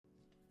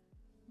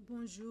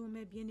bonjour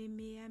mes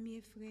bien-aimés amis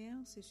et frères,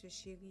 c'est ce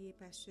chéri et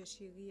pasteur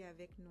chéri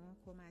avec nous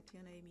encore matin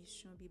dans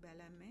l'émission Bible à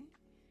la main.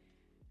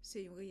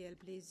 C'est un réel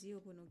plaisir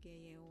pour nous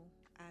gagner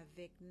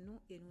avec nous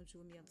et nous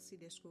disons merci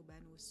d'être au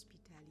ban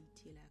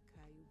hospitalité la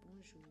caillou.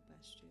 Bonjour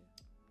pasteur.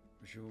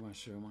 Bonjour ma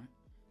soeur.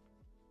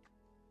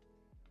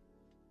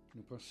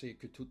 Nous pensons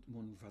que tout le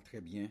monde va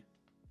très bien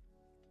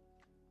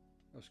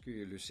parce que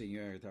le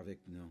Seigneur est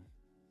avec nous.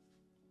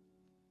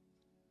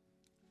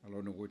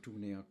 Alors nous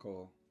retournons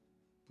encore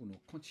pour nous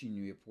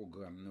continuer le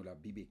programme de la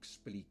Bible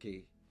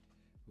expliquée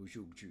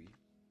aujourd'hui.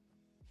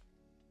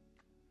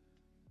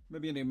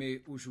 Mes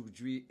bien-aimés,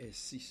 aujourd'hui est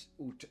 6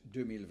 août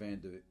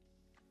 2022.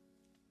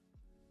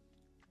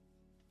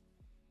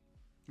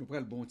 Nous prenons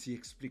une bonne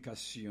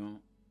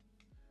explication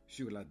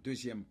sur la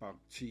deuxième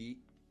partie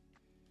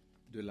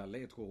de la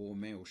lettre aux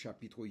Romains au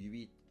chapitre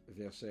 8,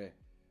 versets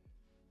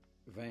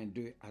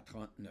 22 à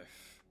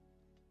 39.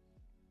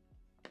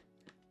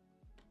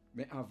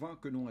 Mais avant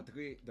que nous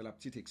entrions dans la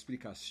petite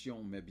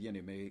explication, mes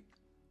bien-aimés,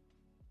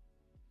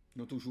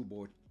 nous toujours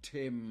beau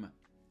thème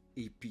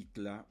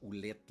épître là ou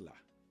lettre là.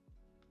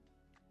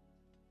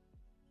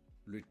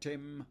 Le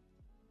thème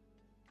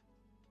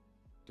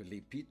de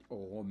l'épître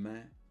aux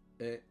Romains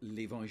est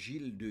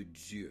l'évangile de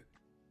Dieu.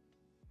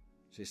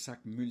 C'est ça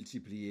que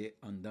multiplié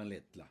en dans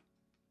lettre là.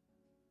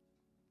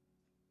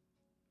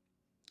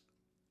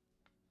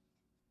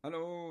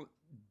 Alors,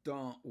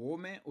 dans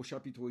Romains au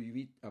chapitre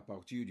 8, à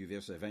partir du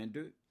verset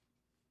 22,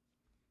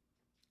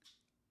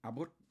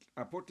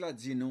 apôtre l'a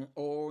dit non,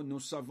 oh, nous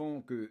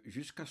savons que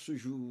jusqu'à ce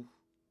jour,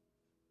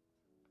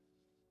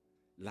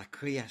 la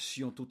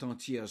création tout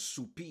entière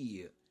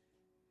soupire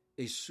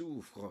et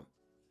souffre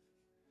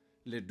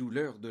les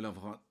douleurs de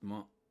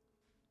l'enfantement.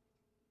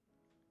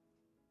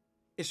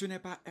 Et ce n'est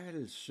pas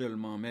elle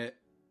seulement, mais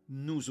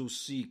nous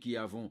aussi qui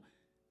avons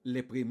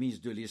les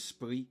prémices de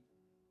l'esprit.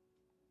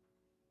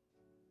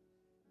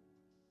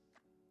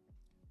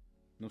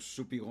 Nous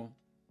soupirons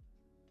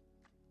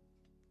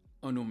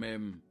en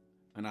nous-mêmes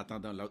en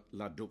attendant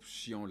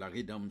l'adoption, la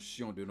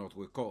rédemption de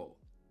notre corps.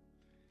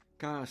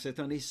 Car c'est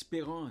en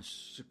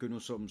espérance que nous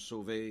sommes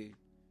sauvés.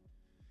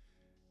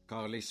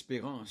 Car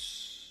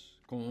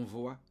l'espérance qu'on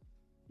voit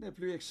n'est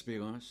plus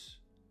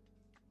espérance.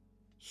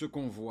 Ce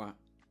qu'on voit,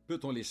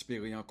 peut-on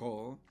l'espérer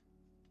encore?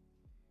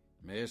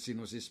 Mais si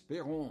nous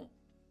espérons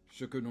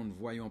ce que nous ne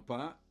voyons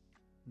pas,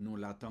 nous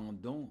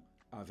l'attendons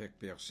avec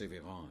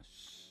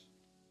persévérance.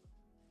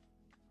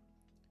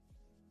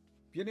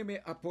 Bien-aimé,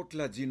 apôtre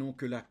l'a dit non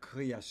que la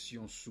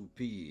création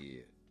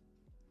soupire.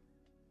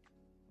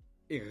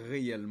 Et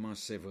réellement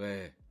c'est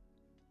vrai.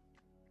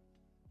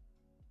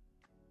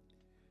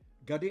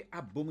 Gardez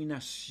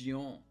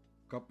abomination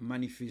comme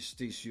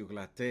manifestée sur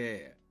la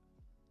terre.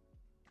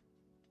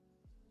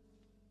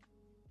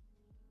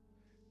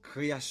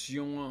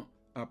 Création,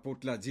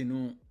 apôtre l'a dit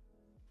non.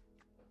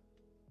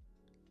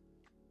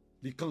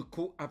 Les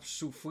cancos a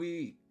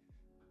souffri.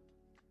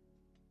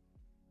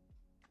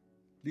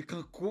 Les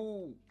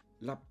cancos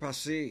l'a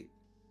passé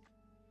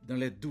dans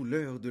les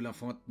douleurs de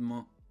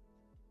l'enfantement.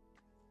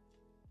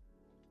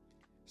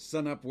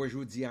 Ça n'a pas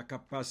aujourd'hui à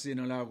passer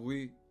dans la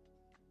rue.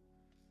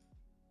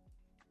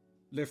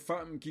 Les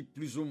femmes qui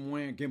plus ou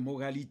moins ont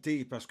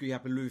moralité parce qu'il y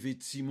a levé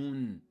de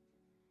Simon.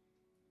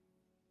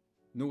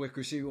 Nous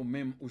que c'est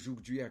eux-mêmes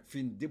aujourd'hui à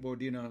fin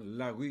déborder dans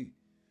la rue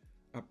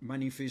à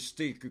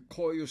manifester que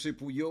quoi c'est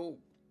pour eux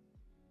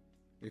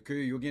et que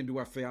yo gen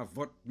doit faire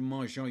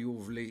avortement Jean yo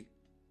vle.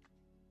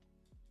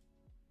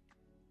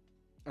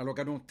 Alors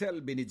gardons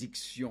telle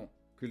bénédiction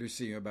que le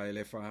Seigneur baille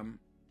les femmes.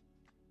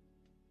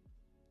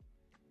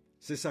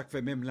 C'est ça que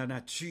fait même la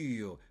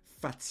nature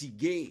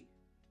fatiguée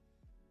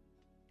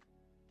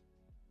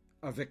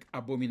avec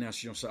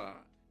abomination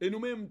ça. Et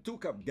nous-mêmes tout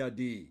cap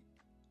gardé,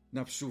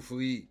 n'a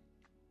souffri.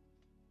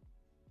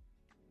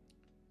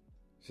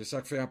 C'est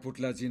ça que fait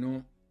apôtre là dit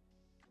non.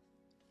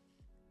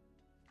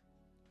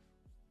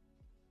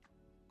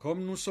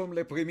 Comme nous sommes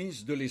les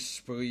prémices de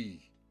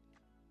l'esprit.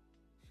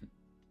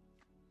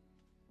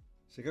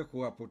 C'est que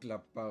quoi apôtre l'a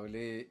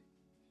parlé.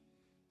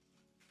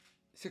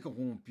 C'est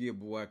comme un pied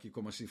bois qui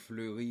commence à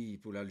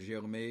fleurir pour la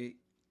germer.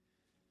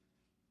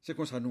 C'est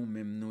comme ça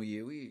nous-mêmes nous y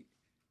oui.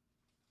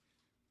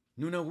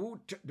 Nous en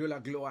route de la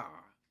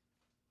gloire.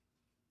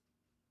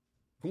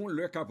 Qu'on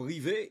leur a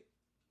privé,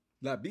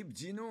 la Bible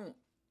dit non.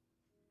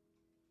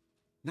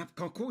 N'a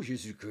qu'encore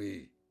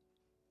Jésus-Christ.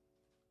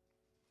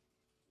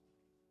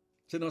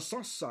 C'est dans ce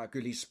sens-là que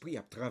l'Esprit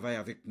a travaillé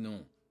avec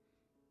nous.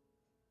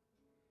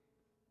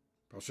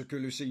 Parce que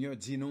le Seigneur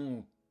dit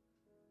non,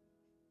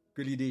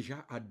 que l'il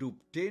déjà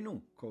adopté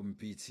nous comme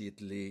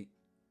petite lait.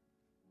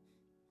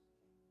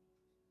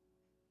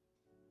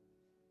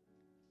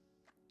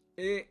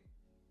 Et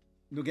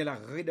nous avons la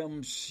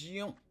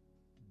rédemption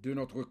de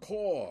notre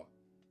corps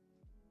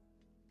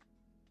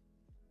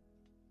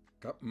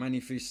qu'a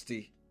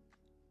manifesté.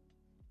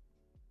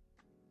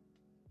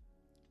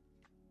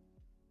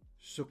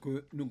 Ce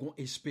que nous avons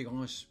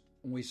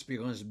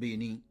espérance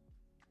bénie.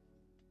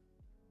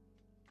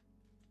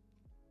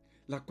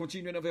 La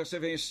continue dans verset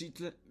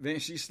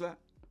 26 là.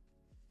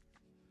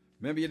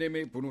 Mais bien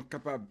aimé, pour nous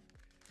capables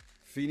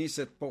finir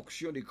cette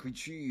portion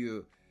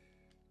d'écriture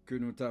que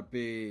nous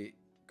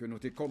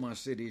avons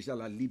commencé déjà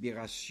la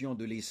libération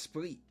de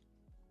l'esprit.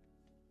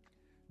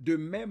 De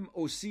même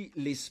aussi,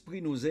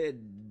 l'esprit nous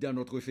aide dans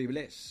notre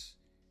faiblesse,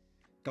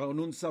 car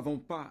nous ne savons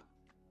pas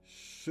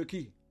ce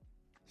qu'il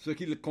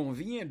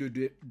convient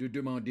de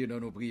demander dans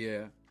nos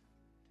prières,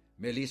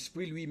 mais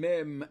l'esprit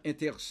lui-même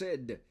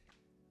intercède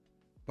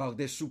par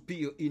des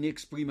soupirs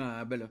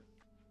inexprimables.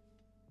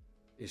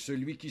 Et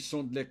celui qui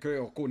sonde les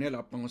cœurs connaît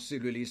la pensée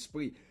de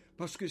l'esprit,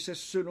 parce que c'est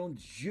selon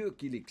Dieu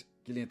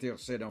qu'il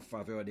intercède en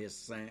faveur des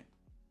saints.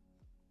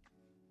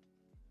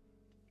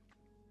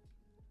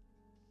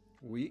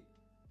 Oui,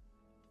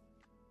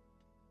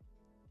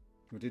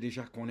 nous t'ai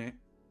déjà connaît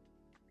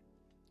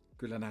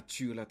que la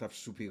nature l'a t'a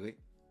soupiré.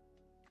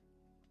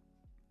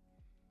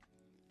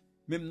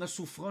 Même dans la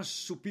souffrance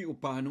soupire ou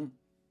pas nous.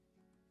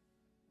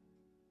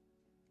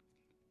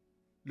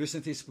 Le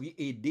Saint-Esprit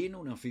aide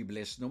nous dans la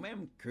faiblesse, nous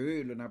même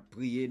que l'on a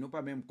prié, nous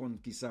pas même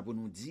compte qui ça pour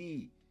nous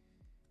dire.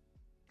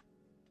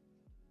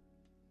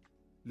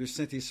 Le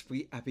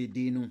Saint-Esprit a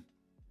aidé nous.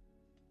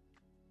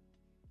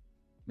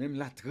 Même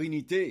la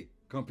Trinité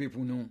campé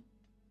pour nous.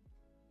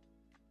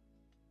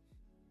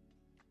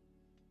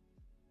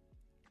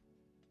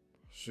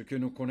 Ce que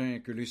nous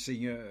connaissons que le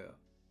Seigneur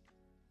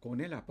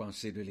connaît la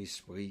pensée de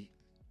l'Esprit.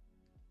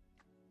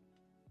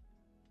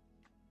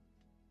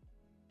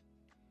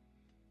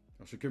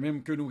 Parce que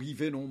même que nous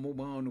arrivons dans un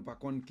moment, nous pas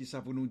compte qui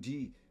ça pour nous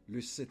dire,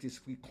 le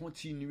Saint-Esprit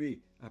continue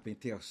à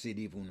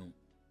intercéder pour nous.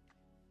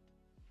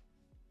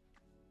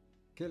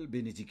 Quelle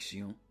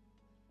bénédiction!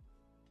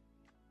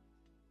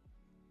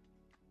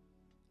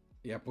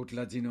 Et apôtre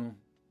l'a dit non.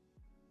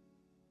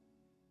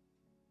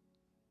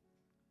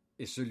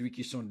 Et celui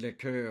qui sonde les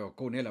cœurs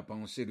connaît la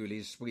pensée de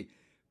l'Esprit,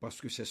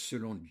 parce que c'est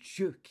selon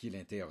Dieu qu'il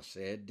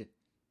intercède.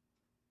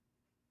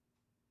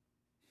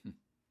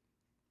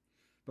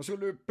 Parce que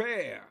le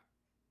Père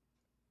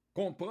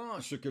comprend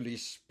ce que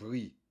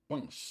l'Esprit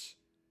pense.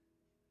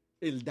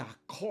 Il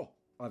d'accord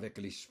avec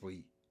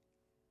l'Esprit.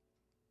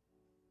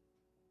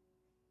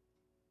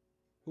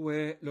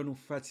 Ouais, là nous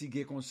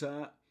fatigués comme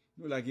ça,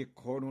 nous lagués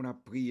corps, on a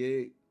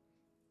prié.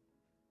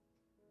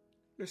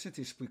 Le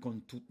Saint-Esprit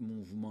compte tout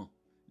mouvement,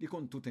 il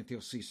compte toute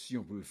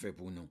intercession pour le faire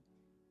pour nous.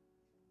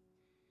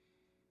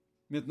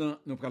 Maintenant,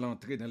 nous allons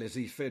entrer dans les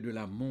effets de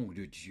l'amour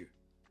de Dieu.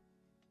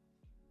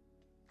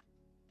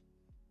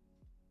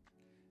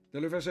 Dans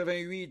le verset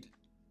 28,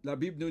 la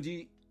Bible nous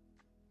dit,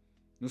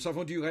 nous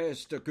savons du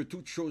reste que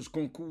toute chose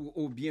concourt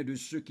au bien de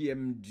ceux qui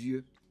aiment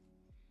Dieu,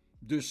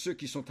 de ceux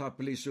qui sont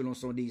appelés selon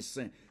son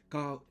dessein,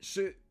 car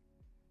ceux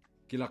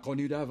qu'il a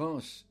connus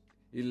d'avance,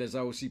 il les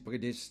a aussi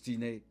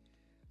prédestinés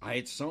à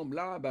être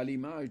semblables à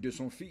l'image de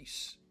son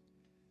Fils,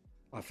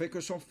 afin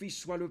que son Fils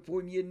soit le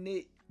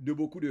premier-né de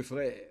beaucoup de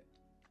frères.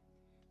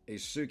 Et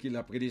ceux qu'il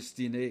a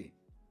prédestinés,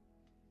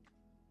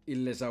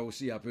 il les a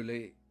aussi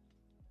appelés.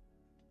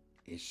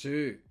 Et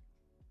ceux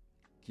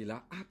qu'il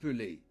a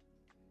appelés,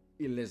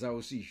 il les a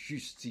aussi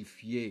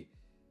justifiés.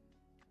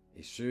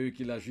 Et ceux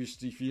qu'il a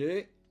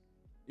justifiés,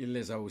 il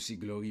les a aussi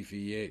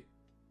glorifiés.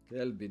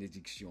 Quelle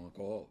bénédiction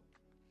encore!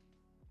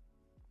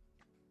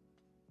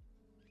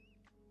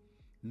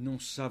 Nous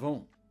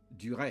savons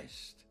du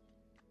reste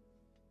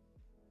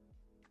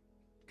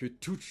que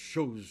toute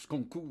chose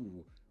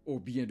concourt au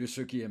bien de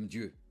ceux qui aiment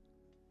Dieu.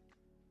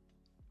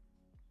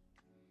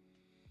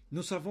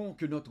 Nous savons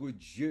que notre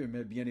Dieu,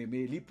 mes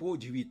bien-aimés, il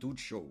produit toutes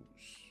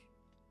choses.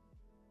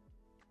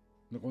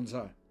 Nous comprenons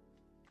ça.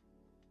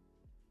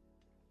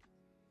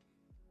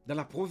 Dans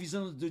la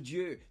providence de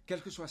Dieu,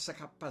 quel que soit ce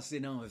qui a passé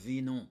dans la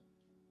vie, non,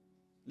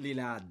 il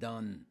la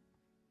donne.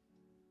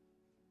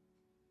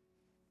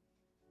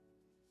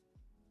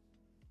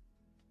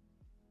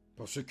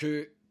 Parce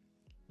que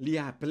il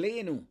a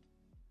appelé nous.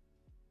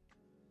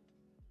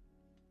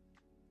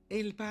 Et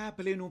il n'a pas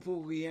appelé nous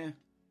pour rien.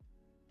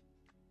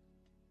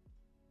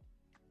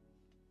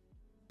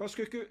 Parce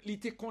que il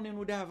te connaît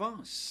nous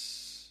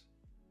d'avance.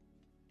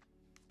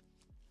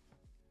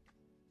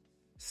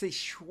 C'est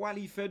choix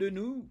qu'il fait de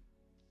nous.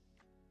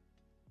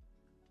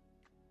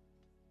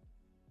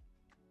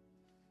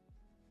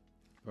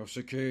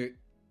 Parce que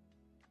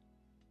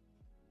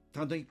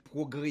tant de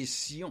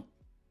progression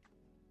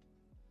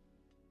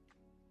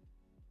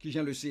qui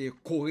vient le sait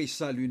courir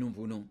salut nous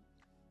pour nous.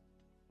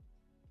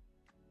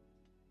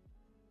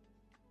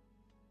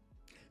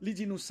 Il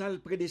dit nous ça le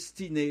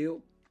prédestiné,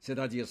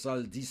 c'est-à-dire ça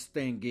le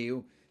distingué,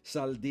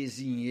 ça le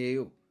désigné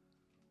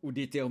ou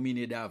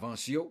déterminé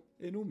d'avance,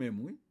 et nous-mêmes,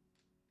 oui,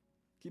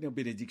 qui n'a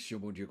bénédiction,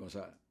 mon Dieu, comme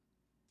ça.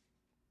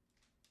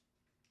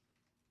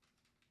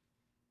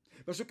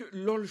 Parce que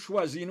l'on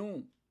choisit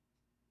nous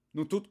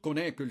tous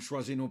connaissons que le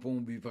choisit nous pour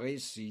un but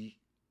précis.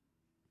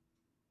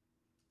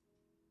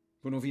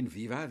 Pour nous venir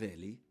vivre avec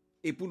lui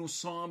et pour nous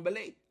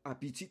sembler à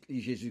petit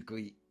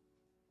Jésus-Christ.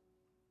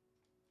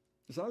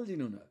 Ça le dit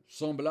nous,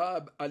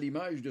 semblable à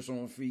l'image de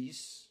son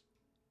Fils.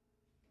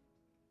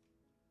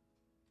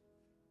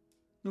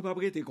 Nous pas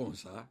prêter comme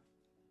ça.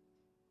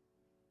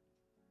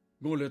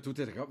 Bon, le tout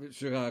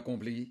sera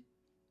accompli.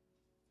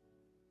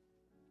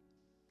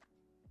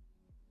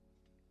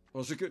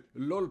 Parce que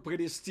l'ol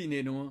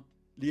prédestiné nous,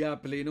 il a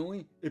appelé nous,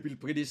 et puis le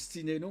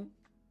prédestiné nous.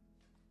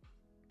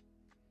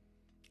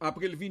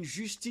 Après, il vient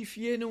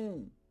justifier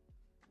nous.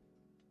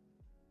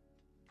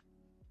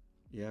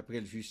 Et après,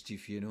 il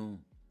justifier nous.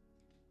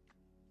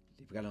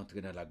 Il va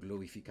entrer dans la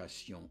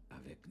glorification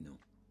avec nous.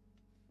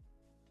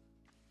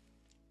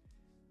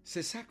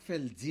 C'est ça que fait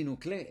le dit nous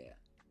clair.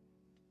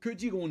 Que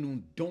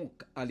dirons-nous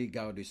donc à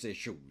l'égard de ces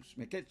choses?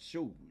 Mais quelles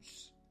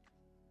choses?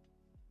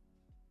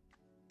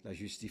 La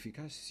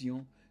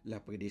justification, la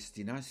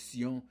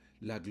prédestination,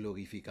 la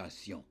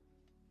glorification.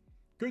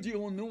 Que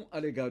dirons-nous à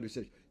l'égard de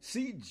ces choses?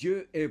 Si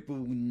Dieu est pour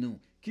nous,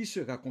 qui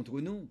sera contre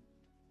nous?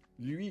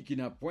 Lui qui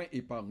n'a point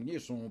épargné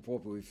son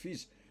propre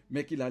Fils,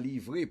 mais qui l'a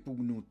livré pour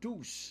nous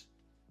tous.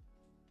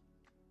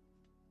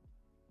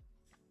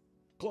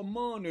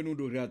 Comment ne nous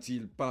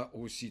donnera-t-il pas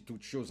aussi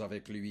toutes choses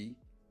avec lui?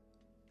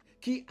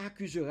 Qui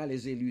accusera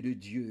les élus de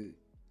Dieu?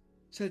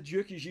 C'est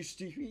Dieu qui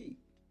justifie.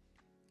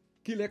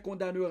 Qui les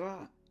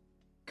condamnera?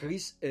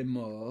 Christ est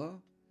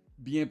mort,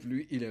 bien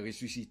plus il est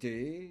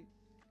ressuscité,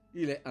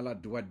 il est à la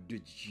droite de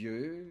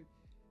Dieu,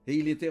 et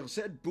il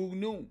intercède pour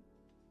nous.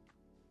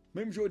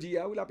 Même aujourd'hui, il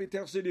a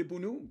intercédé pour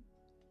nous.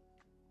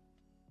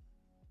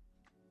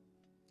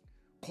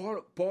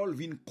 Paul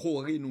vient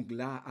correr nous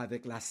là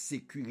avec la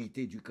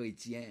sécurité du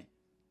chrétien.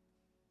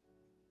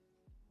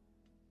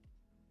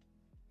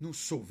 Nous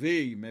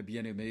sauver, mes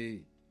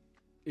bien-aimés,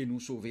 et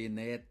nous sauver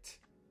net.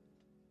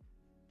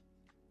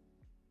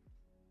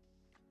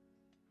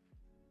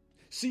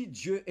 Si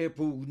Dieu est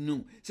pour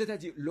nous,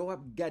 c'est-à-dire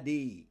l'Europe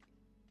gardé,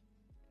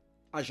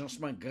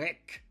 agencement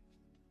grec,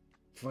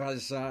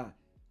 phrase ça,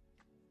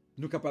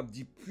 nous sommes capables de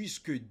dire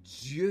puisque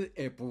Dieu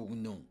est pour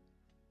nous.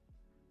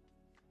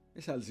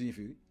 Et ça le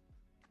signifie.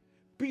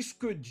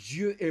 Puisque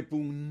Dieu est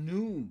pour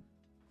nous,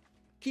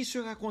 qui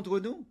sera contre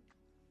nous?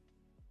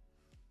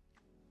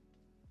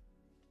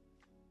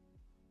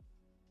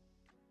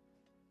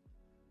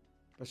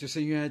 Parce que le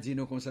Seigneur a dit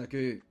nous comme ça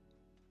que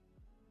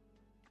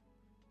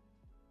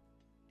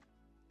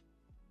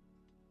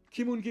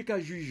qui moun qui a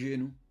jugé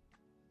nous?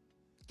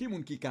 Qui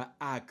moun qui a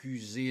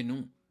accusé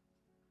nous?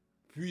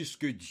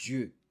 Puisque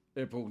Dieu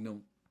est pour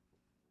nous.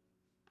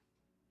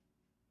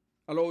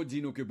 Alors on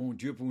dit nous que bon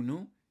Dieu pour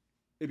nous,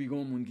 et puis il y a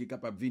un monde qui est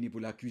capable de venir pour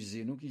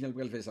l'accuser nous, qui vient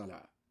le faire ça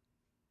là.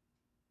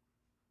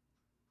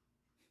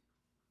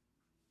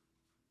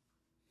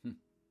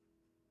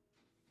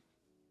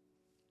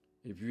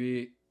 Et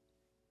puis,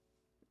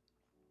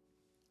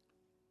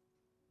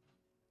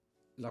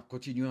 la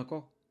continue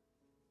encore.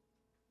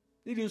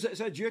 Il dit,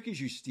 c'est Dieu qui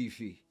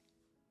justifie.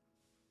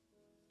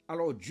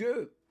 Alors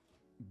Dieu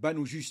bat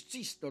nous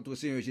justice, notre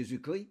Seigneur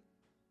Jésus-Christ.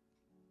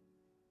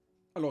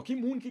 Alors, qui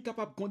est qui est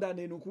capable de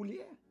condamner nos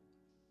couliers?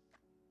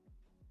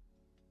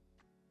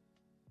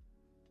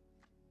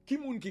 Qui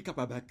est qui est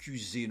capable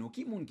d'accuser nous?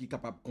 Qui est qui est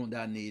capable de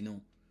condamner nous?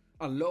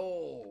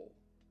 Alors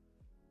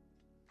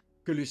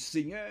que le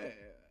Seigneur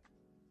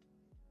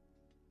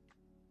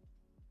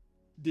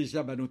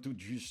déjà bat nous toute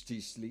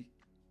justice. Et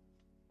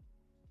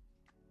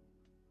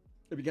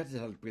puis, regardez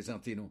ça le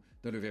présenter nous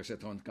dans le verset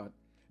 34.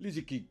 Il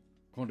dit qui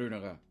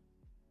condamnera?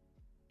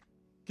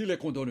 Qui les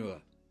condamnera?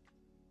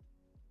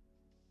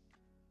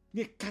 Il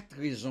y a 4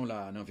 raisons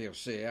là dans le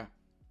verset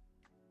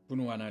pour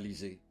nous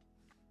analyser.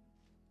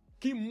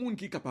 Qui est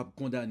qui est capable de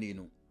condamner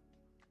nous?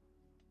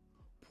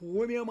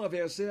 Premièrement,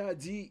 verset a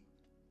dit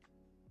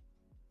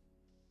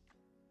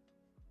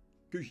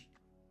que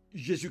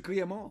Jésus-Christ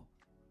est mort.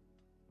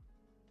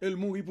 Elle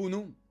mourit pour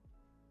nous.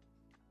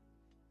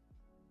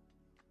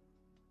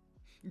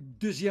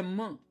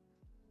 Deuxièmement,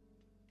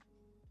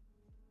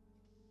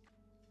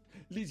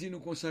 il dit nous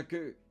comme ça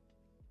que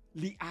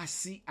li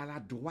assis à la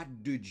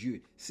droite de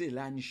Dieu, c'est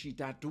là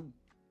n'chita tout.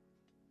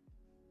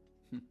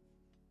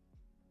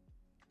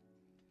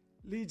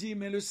 Il dit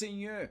mais le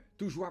Seigneur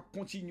toujours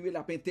continuer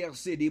à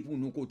intercéder pour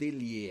nous côté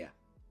lié.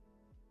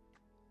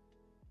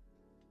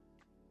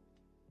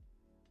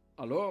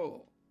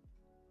 Alors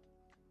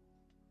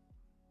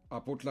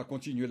apôtre la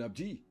continue l'a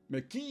dit,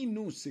 mais qui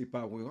nous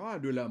séparera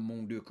de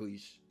l'amour de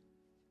Christ?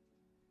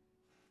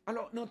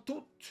 Alors dans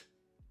tout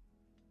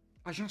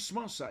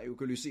agencement ça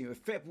que le Seigneur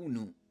fait pour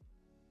nous,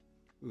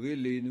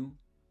 relais-nous,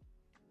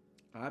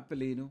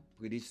 appelez-nous,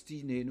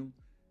 prédestinez-nous,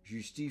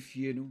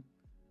 justifiez-nous.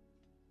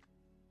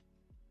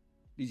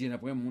 Il dit,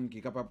 après, monde qui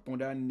est capable de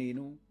condamner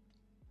nous.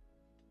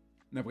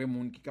 Après,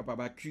 monde qui est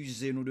capable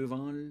d'accuser nous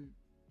devant lui.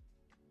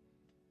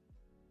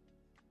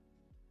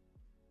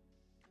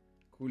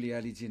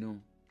 Koulia, il dit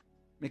non.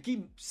 Mais qui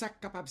est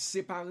capable de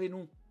séparer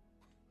nous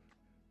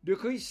de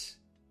Christ?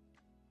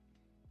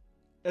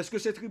 Est-ce que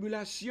c'est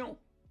tribulation?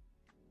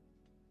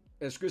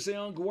 Est-ce que c'est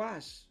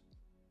angoisse?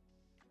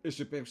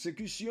 Est-ce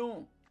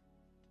persécution?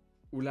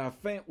 Ou la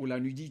faim, ou la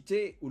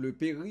nudité, ou le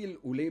péril,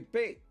 ou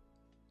l'épée?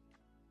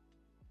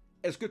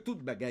 Est-ce que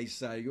toute bagaille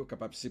ça est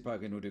capable de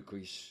séparer nous de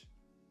Christ?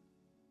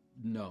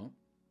 Non.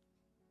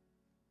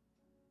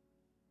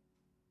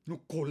 Nous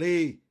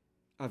coller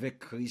avec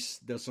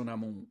Christ dans son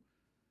amour.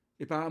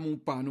 Et pas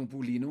amour pas nous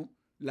pour lui, non.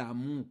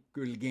 L'amour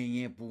que le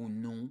gagne pour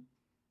nous.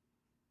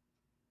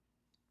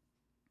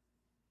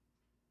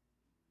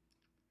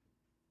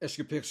 est-ce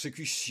que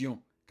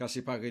persécution qu'a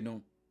séparé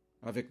nous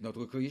avec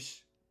notre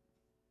Christ?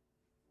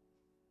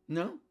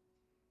 Non.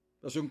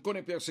 Parce qu'on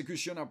connaît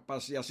persécution n'a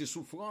passé, assez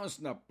souffrance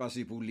n'a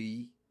passé pour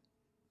lui.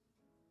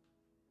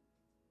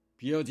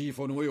 Pierre dit, il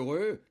faut nous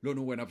heureux, là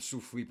nous avons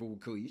souffert pour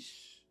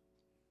Christ.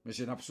 Mais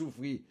si nous avons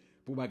souffert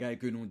pour bagaille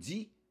que nous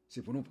dit,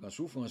 c'est pour nous prendre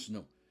souffrance,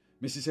 non.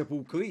 Mais si c'est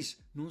pour Christ,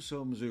 nous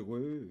sommes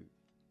heureux.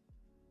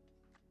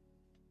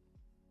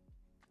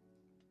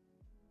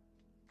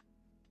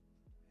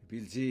 Et puis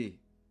il dit,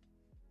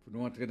 pour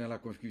nous entrer dans la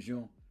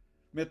confusion,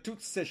 mais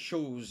toutes ces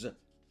choses,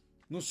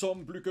 nous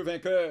sommes plus que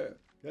vainqueurs.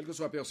 Quelle que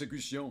soit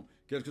persécution,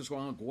 quelle que soit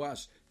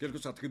angoisse, quelle que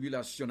soit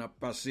tribulation à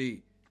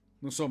passer,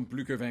 nous sommes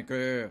plus que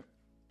vainqueurs.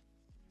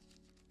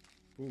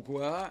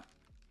 Pourquoi?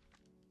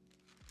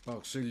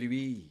 Par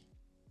celui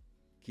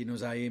qui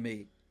nous a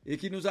aimés. Et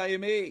qui nous a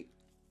aimés,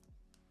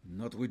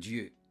 notre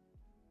Dieu.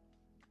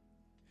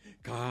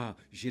 Car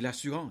j'ai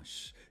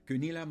l'assurance que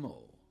ni la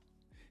mort,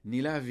 ni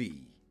la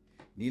vie,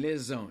 ni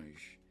les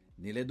anges,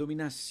 ni les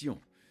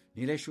dominations,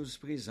 ni les choses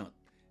présentes,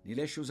 ni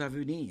les choses à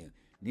venir,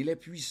 ni les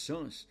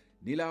puissances,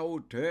 ni la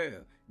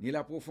hauteur, ni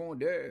la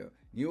profondeur,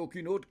 ni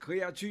aucune autre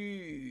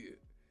créature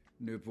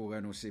ne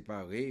pourra nous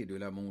séparer de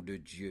l'amour de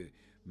Dieu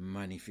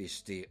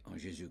manifesté en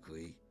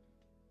Jésus-Christ.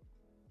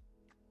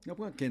 Nous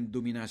n'avons qu'une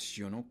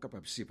domination non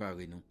capable de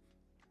séparer nous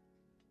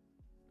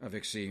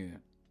avec ces,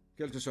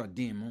 quel que soit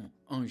démon,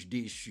 ange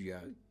déchu.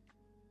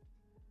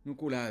 Nous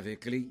collons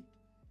avec lui,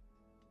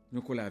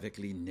 nous collons avec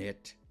les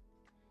net.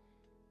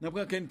 Nous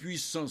n'avons qu'une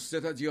puissance,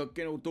 c'est-à-dire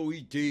qu'une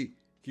autorité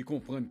qui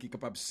comprend, qui est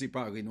capable de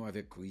séparer nous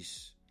avec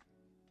Christ.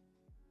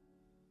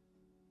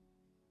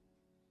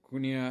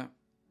 Kounia,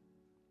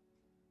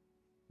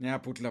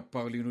 l'apôtre l'a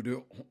parlé nous de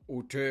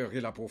hauteur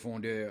et la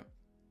profondeur.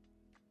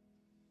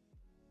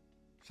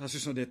 Ça, ce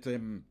sont des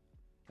thèmes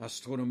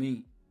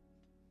astronomie.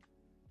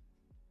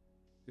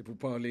 Et pour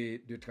parler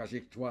de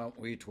trajectoire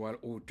aux étoiles,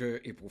 hauteur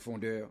et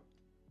profondeur.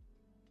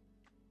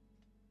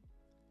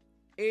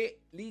 Et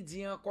il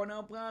dit qu'on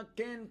n'en prend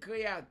qu'une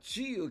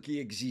créature qui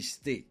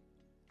existait.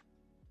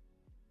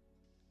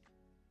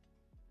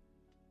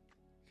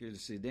 Qu'il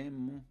c'est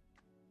démon,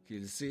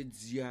 qu'il c'est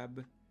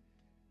diable,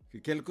 que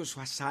quel que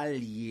soit ça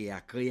lié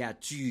à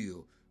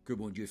créature que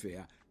bon Dieu fait,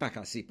 pas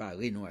qu'à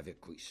séparer nous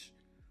avec Christ.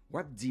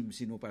 Ou dit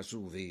si nous pas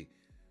sauvés,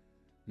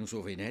 nous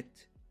sauver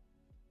net.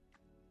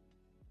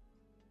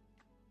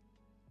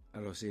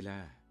 Alors c'est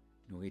là,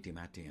 nous étions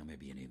matin, mes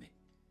bien-aimés.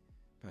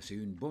 Passez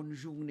une bonne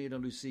journée dans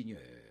le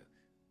Seigneur.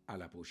 À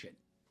la prochaine.